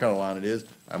don't care what kind of line it is,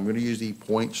 I'm going to use the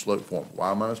point slope formula.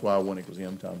 Y minus y1 equals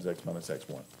m times x minus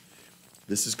x1.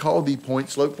 This is called the point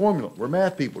slope formula. We're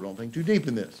math people. Don't think too deep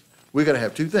in this. We've got to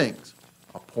have two things,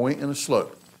 a point and a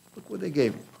slope. Look what they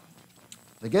gave me.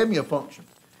 They gave me a function.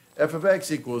 F of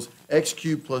x equals x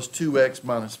cubed plus 2x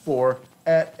minus 4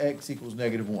 at x equals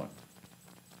negative 1.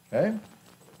 Okay?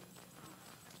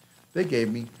 They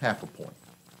gave me half a point.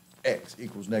 X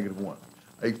equals negative 1.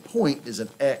 A point is an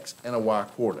x and a y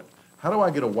coordinate. How do I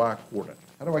get a y coordinate?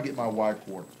 How do I get my y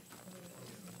coordinate?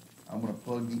 I'm going to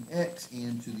plug the x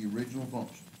into the original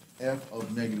function, f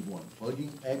of negative 1.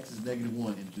 Plugging x is negative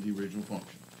 1 into the original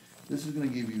function. This is going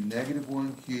to give you negative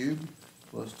 1 cubed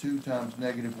plus 2 times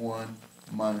negative 1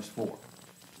 minus 4.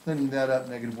 Cleaning that up,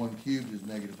 negative 1 cubed is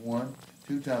negative 1.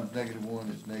 2 times negative 1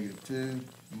 is negative 2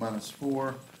 minus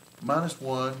 4. Minus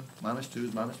 1 minus 2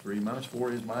 is minus 3. Minus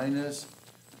 4 is minus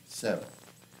 7.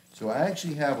 So I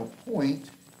actually have a point,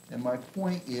 and my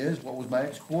point is, what was my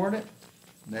x coordinate?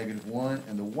 Negative 1,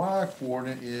 and the y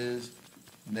coordinate is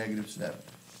negative 7.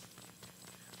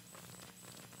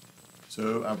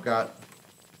 So I've got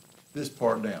this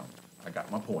part down. I got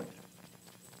my point.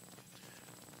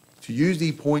 To use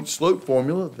the point slope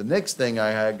formula, the next thing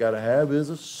I got to have is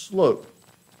a slope.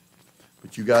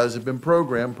 But you guys have been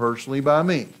programmed personally by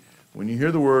me. When you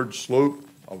hear the word slope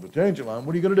of the tangent line,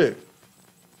 what are you going to do?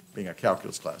 Being a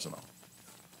calculus class and all.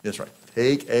 That's right.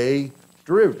 Take a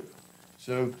derivative.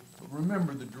 So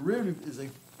remember, the derivative is a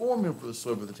formula for the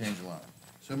slope of the tangent line.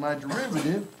 So my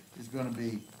derivative is going to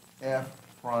be f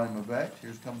prime of x.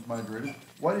 Here comes my derivative.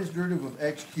 What is derivative of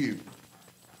x cubed?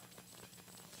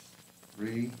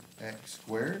 3x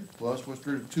squared plus what's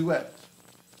derivative of 2x?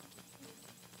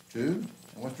 2. And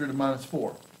what's derivative of minus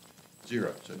 4?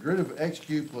 0. So derivative of x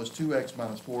cubed plus 2x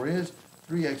minus 4 is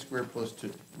 3x squared plus 2.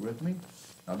 You with me?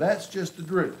 Now that's just the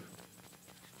derivative,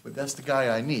 but that's the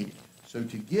guy I need. So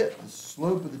to get the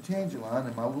slope of the tangent line,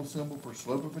 and my little symbol for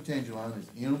slope of a tangent line is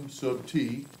m sub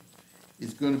t,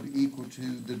 is going to be equal to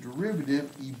the derivative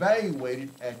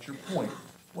evaluated at your point.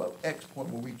 What x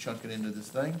point were we chunking into this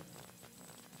thing?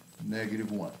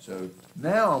 -1. So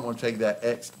now I'm going to take that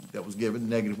x that was given,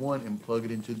 -1, and plug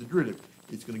it into the derivative.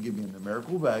 It's going to give me a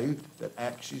numerical value that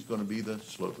actually is going to be the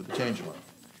slope of the tangent line.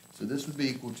 So this would be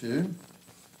equal to,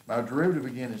 my derivative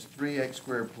again is 3x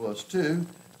squared plus 2.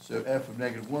 So f of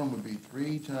 -1 would be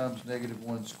 3 times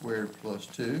 -1 squared plus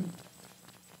 2.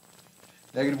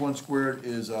 -1 squared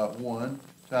is 1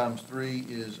 times 3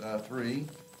 is 3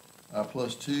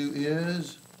 plus 2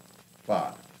 is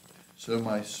 5. So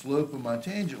my slope of my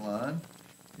tangent line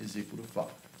is equal to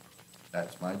 5.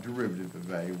 That's my derivative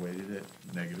evaluated at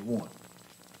 -1.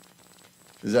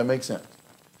 Does that make sense?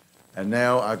 And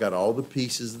now I got all the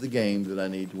pieces of the game that I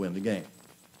need to win the game.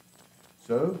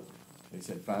 So they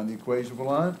said find the equation of a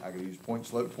line. I got to use point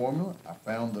slope formula. I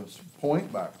found the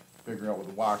point by figuring out what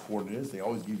the y coordinate is. They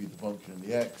always give you the function of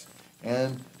the x.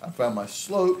 And I found my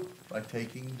slope by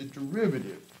taking the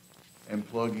derivative and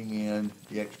plugging in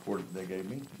the x coordinate they gave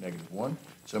me, -1.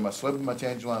 So my slope of my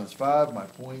tangent line is 5. My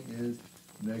point is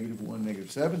 -1,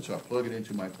 -7. So I plug it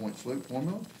into my point slope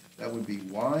formula. That would be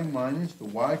y minus the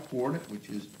y coordinate, which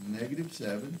is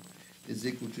 -7, is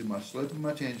equal to my slope of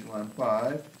my tangent line,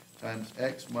 5, times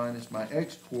x minus my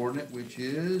x coordinate, which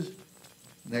is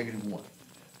 -1.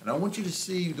 And I want you to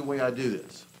see the way I do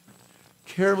this.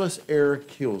 Careless error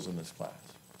kills in this class.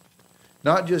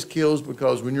 Not just kills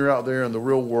because when you're out there in the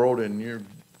real world and you're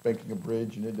making a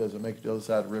bridge and it doesn't make it to the other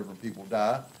side of the river and people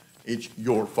die, it's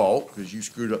your fault because you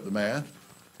screwed up the math,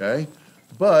 okay?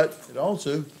 But it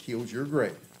also kills your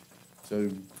grade.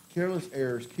 So careless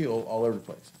errors kill all over the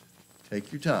place.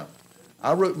 Take your time.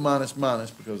 I wrote minus minus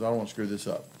because I don't want to screw this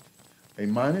up. A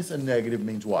minus, a negative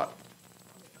means what?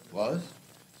 Plus.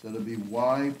 So it'll be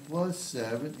y plus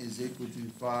 7 is equal to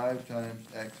 5 times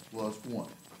x plus 1.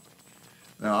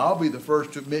 Now, I'll be the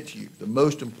first to admit to you, the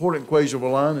most important equation of a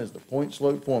line is the point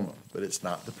slope formula, but it's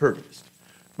not the prettiest.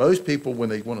 Most people, when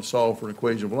they want to solve for an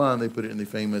equation of a line, they put it in the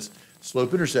famous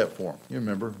slope-intercept form. You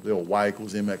remember, the old y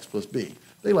equals mx plus b.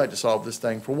 They like to solve this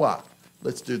thing for y.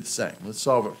 Let's do the same. Let's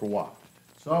solve it for y.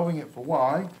 Solving it for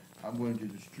y, I'm going to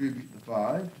distribute the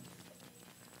 5.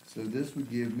 So this would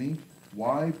give me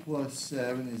y plus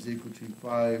 7 is equal to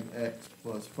 5x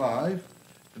plus 5.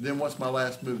 And then what's my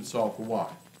last move to solve for y?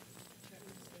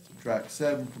 Subtract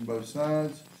 7 from both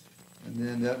sides. And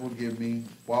then that will give me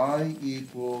y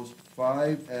equals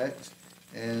 5x.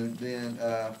 And then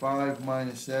 5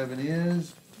 minus 7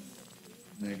 is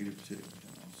 -2.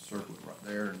 I'll circle it right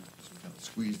there and just kind of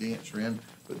squeeze the answer in.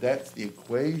 But that's the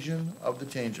equation of the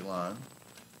tangent line.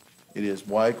 It is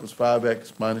y equals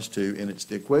 5x minus 2, and it's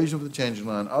the equation of the tangent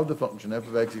line of the function f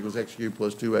of x equals x cubed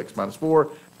plus 2x minus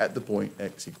 4 at the point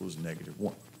x equals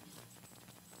 -1.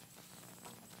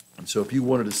 And so if you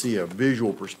wanted to see a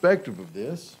visual perspective of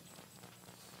this,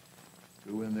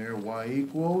 go in there, y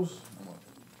equals, I'm going to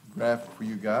graph it for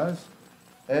you guys,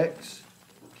 x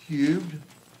cubed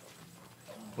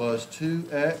plus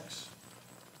 2x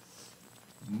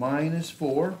minus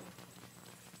 4.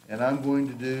 And I'm going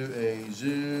to do a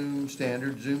zoom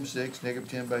 6,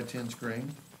 -10 by 10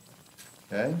 screen.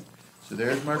 Okay, so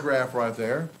there's my graph right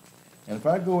there. And if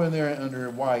I go in there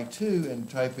under y2 and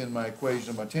type in my equation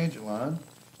of my tangent line,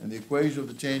 and the equation of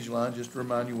the tangent line, just to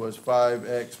remind you, was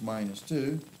 5x minus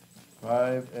 2.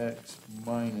 5x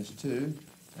minus 2.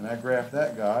 And I graph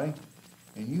that guy,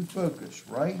 and you focus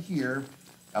right here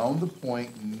on the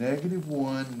point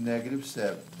 -1,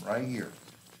 -7, right here.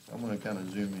 So I'm going to kind of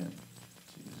zoom in.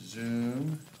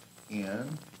 Zoom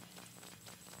in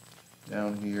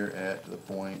down here at the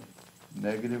point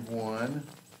 -1,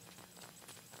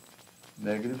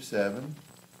 -7.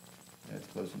 That's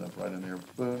close enough right in there.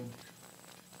 Boom.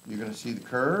 You're going to see the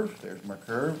curve. There's my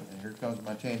curve, and here comes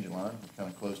my tangent line. It's kind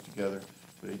of close together,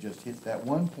 but it just hits that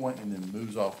one point and then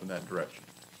moves off in that direction.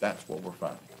 That's what we're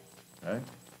finding. Okay?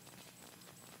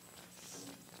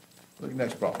 Look at the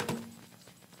next problem.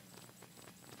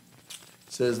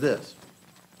 It says this.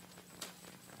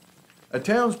 A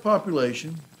town's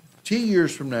population, T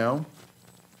years from now,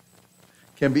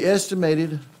 can be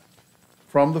estimated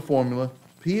from the formula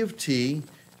P of T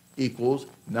equals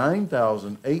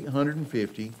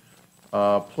 9,850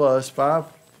 plus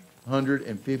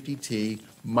 550T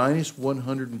minus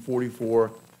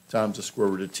 144 times the square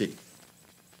root of t.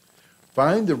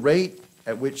 Find the rate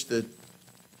at which the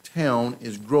town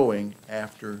is growing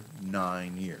after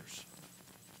 9 years.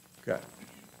 Okay.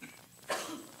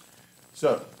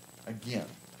 So, again,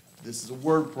 this is a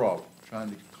word problem,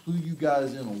 trying to clue you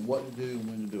guys in on what to do and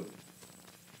when to do it.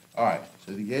 All right,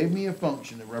 so they gave me a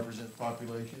function that represents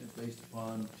population. It's based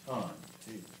upon time,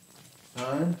 t.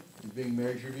 Time is being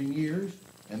measured in years,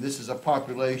 and this is a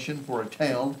population for a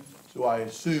town, so I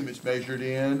assume it's measured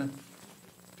in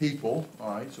people.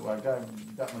 All right, so I've got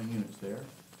my units there.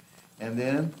 And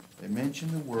then they mention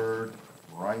the word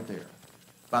right there.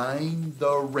 Find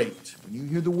the rate. When you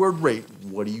hear the word rate,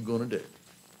 what are you going to do?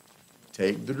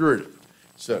 Take the derivative.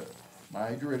 So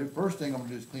my derivative, first thing I'm going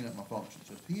to do is clean up my function.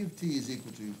 So P of t is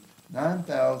equal to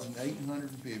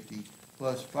 9,850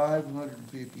 plus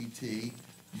 550t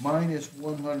minus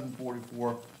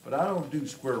 144. But I don't do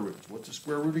square roots. What's the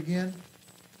square root again?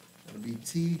 That'll be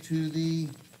t to the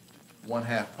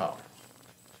 1/2 power.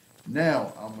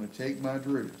 Now I'm going to take my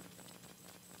derivative.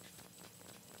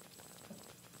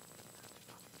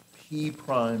 P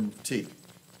prime of t.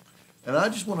 And I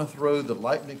just want to throw the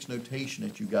Leibniz notation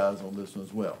at you guys on this one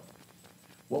as well.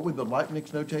 What would the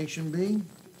Leibniz notation be?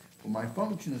 Well, my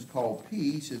function is called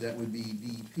p, so that would be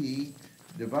dp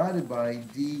divided by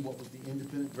d. What was the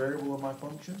independent variable of my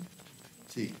function?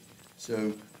 T.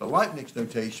 So the Leibniz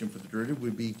notation for the derivative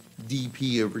would be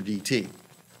dp over dt.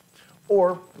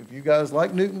 Or, if you guys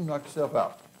like Newton, knock yourself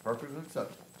out. Perfectly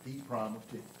acceptable. P prime of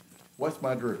t. What's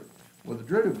my derivative? Well, the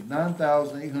derivative of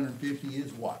 9,850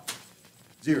 is what?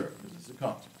 0, because it's a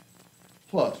constant.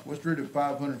 Plus, what's the derivative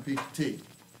of 550t?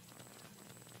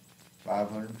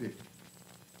 550.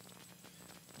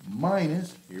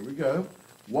 Minus, here we go,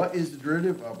 what is the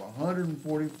derivative of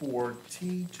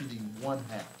 144t to the 1/2?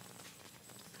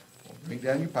 Well, bring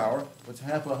down your power. What's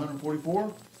half of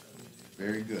 144?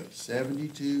 Very good.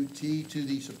 72t to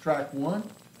the subtract 1,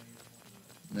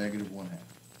 negative 1/2.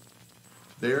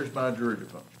 There's my derivative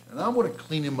function. And I'm going to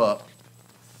clean him up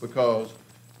because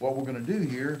what we're going to do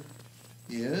here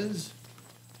is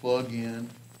plug in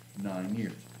 9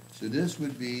 years. So this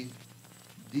would be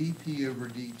dp over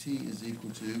dt is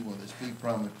equal to, well, this p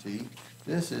prime of t.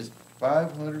 This is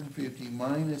 550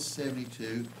 minus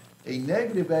 72. A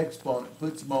negative exponent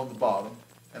puts them on the bottom.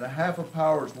 And 1/2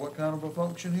 power is what kind of a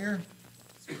function here?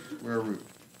 Square root.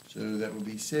 So that would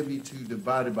be 72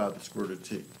 divided by the square root of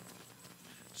t.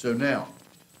 So now,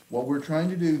 what we're trying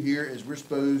to do here is we're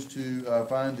supposed to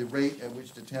find the rate at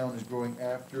which the town is growing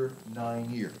after 9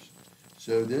 years.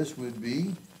 So this would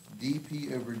be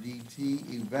dp over dt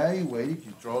evaluated.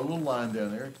 You draw a little line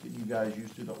down there to get you guys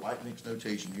used to the Leibniz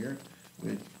notation here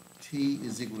with t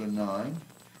is equal to 9.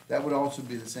 That would also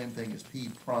be the same thing as p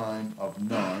prime of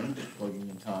 9. Plugging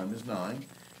in time is 9.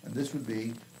 And this would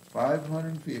be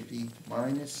 550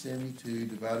 minus 72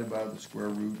 divided by the square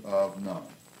root of 9.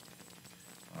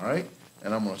 All right?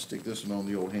 And I'm going to stick this one on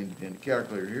the old handy-dandy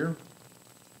calculator here.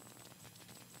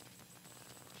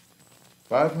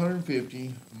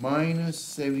 550 minus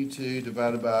 72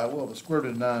 divided by, well, the square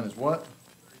root of 9 is what?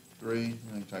 3.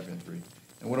 I can type in 3.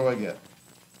 And what do I get?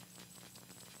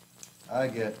 I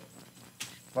get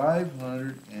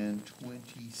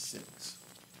 526.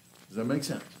 Does that make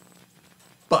sense?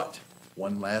 But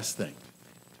one last thing.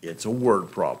 It's a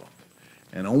word problem.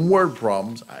 And on word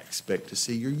problems, I expect to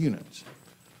see your units.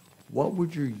 What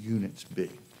would your units be?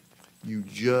 You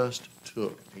just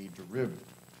took a derivative.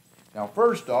 Now,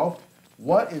 first off,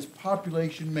 what is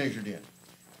population measured in?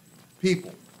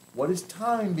 People. What is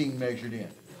time being measured in?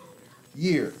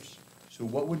 Years. So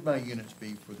what would my units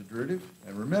be for the derivative?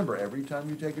 And remember, every time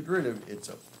you take a derivative, it's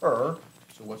a per.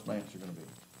 So what's my answer going to be?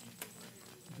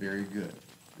 Very good.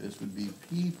 This would be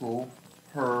people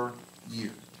per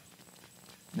year.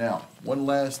 Now, one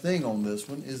last thing on this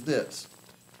one is this.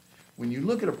 When you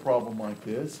look at a problem like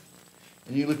this,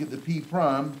 and you look at the p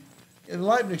prime, and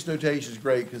Leibniz notation is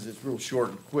great because it's real short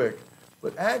and quick,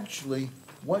 but actually,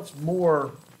 what's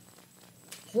more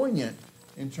poignant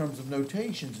in terms of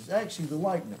notations is actually the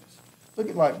Leibniz. Look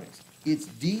at Leibniz. It's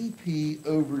dp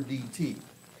over dt.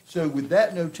 So with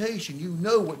that notation, you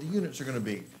know what the units are going to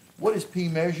be. What is p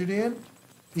measured in?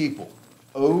 People.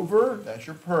 Over, that's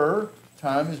your per.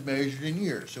 Time is measured in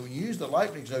years. So when you use the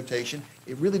Leibniz notation,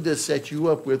 it really does set you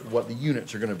up with what the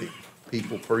units are going to be,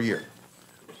 people per year.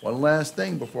 One last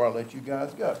thing before I let you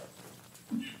guys go.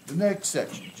 The next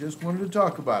section, just wanted to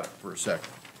talk about it for a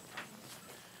second.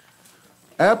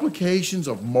 Applications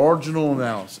of marginal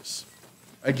analysis.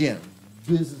 Again,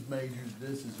 business majors,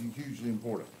 this is hugely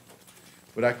important.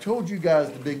 But I told you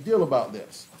guys the big deal about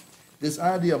this. This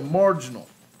idea of marginal.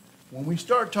 When we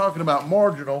start talking about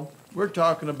marginal, we're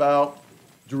talking about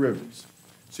derivatives.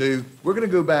 So we're going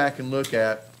to go back and look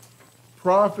at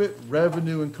profit,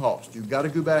 revenue, and cost. You've got to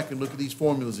go back and look at these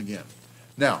formulas again.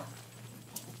 Now,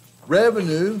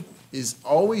 revenue is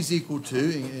always equal to,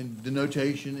 and the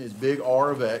notation is big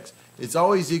R of X, it's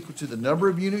always equal to the number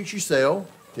of units you sell,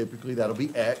 typically that'll be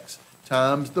X,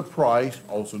 times the price,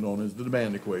 also known as the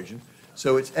demand equation.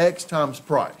 So it's X times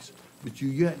price.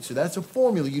 So that's a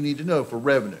formula you need to know for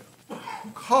revenue.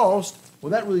 Cost,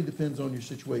 well, that really depends on your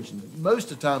situation.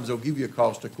 Most of the times they'll give you a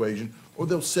cost equation or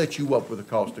they'll set you up with a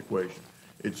cost equation.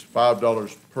 It's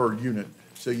 $5 per unit,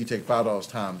 so you take $5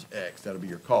 times X. That'll be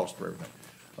your cost for everything.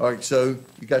 All right, so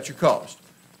you got your cost.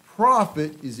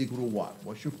 Profit is equal to what?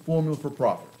 What's your formula for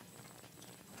profit?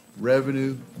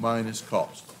 Revenue minus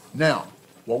cost. Now,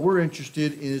 what we're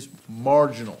interested in is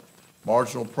marginal.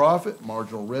 Marginal profit,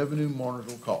 marginal revenue,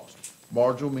 marginal cost.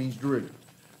 Marginal means derivative.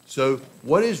 So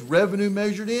what is revenue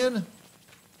measured in?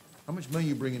 How much money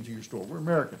you bring into your store? We're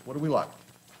Americans. What do we like?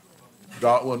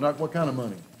 Well, not what kind of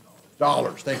money?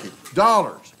 Dollars. Thank you.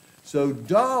 Dollars. So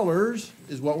dollars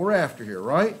is what we're after here,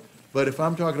 right? But if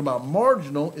I'm talking about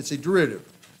marginal, it's a derivative.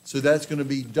 So that's going to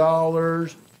be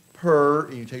dollars per,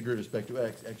 and you take derivative with respect to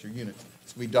X, extra units.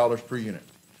 It's going to be dollars per unit.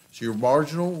 So your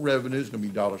marginal revenue is going to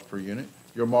be dollars per unit.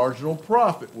 Your marginal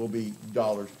profit will be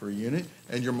dollars per unit.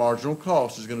 And your marginal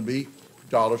cost is going to be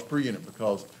dollars per unit,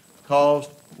 because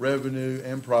cost, revenue,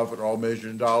 and profit are all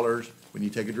measured in dollars. When you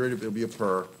take a derivative, it'll be a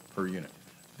per unit.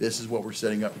 This is what we're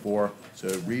setting up for. So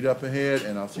read up ahead,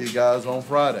 and I'll see you guys on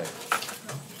Friday.